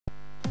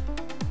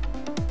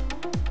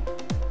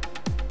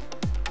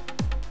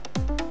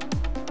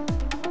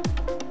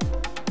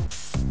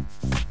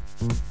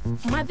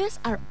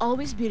Mothers are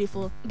always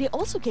beautiful. They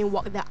also can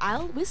walk the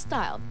aisle with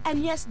style.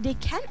 And yes, they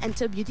can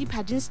enter beauty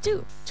pageants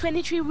too.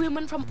 23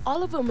 women from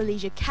all over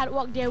Malaysia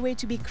catwalk their way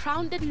to be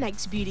crowned the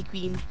next beauty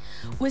queen.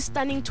 With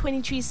stunning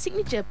 23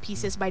 signature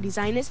pieces by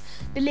designers,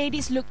 the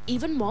ladies look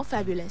even more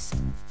fabulous.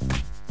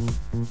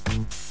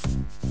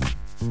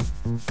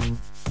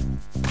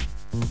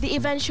 The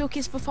event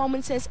showcased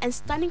performances and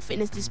stunning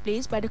fitness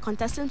displays by the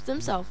contestants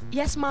themselves.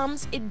 Yes,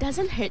 moms, it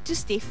doesn't hurt to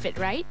stay fit,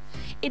 right?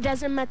 It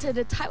doesn't matter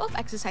the type of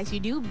exercise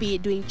you do, be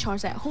it doing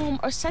chores at home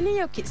or sending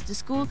your kids to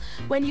school.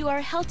 When you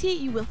are healthy,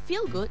 you will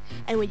feel good,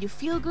 and when you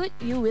feel good,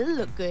 you will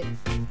look good.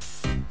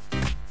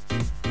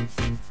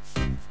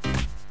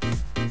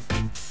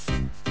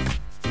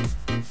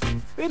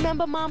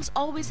 Remember, moms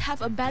always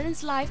have a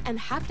balanced life and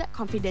have that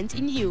confidence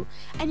in you.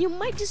 And you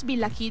might just be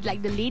lucky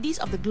like the ladies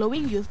of the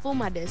glowing Youthful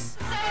Mothers.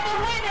 So the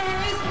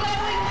winner is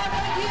Glowing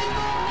Mother Youthful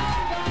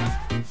Mother.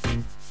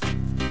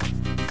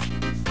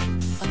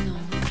 Oh no.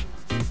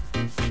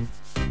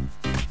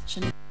 Je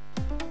ne...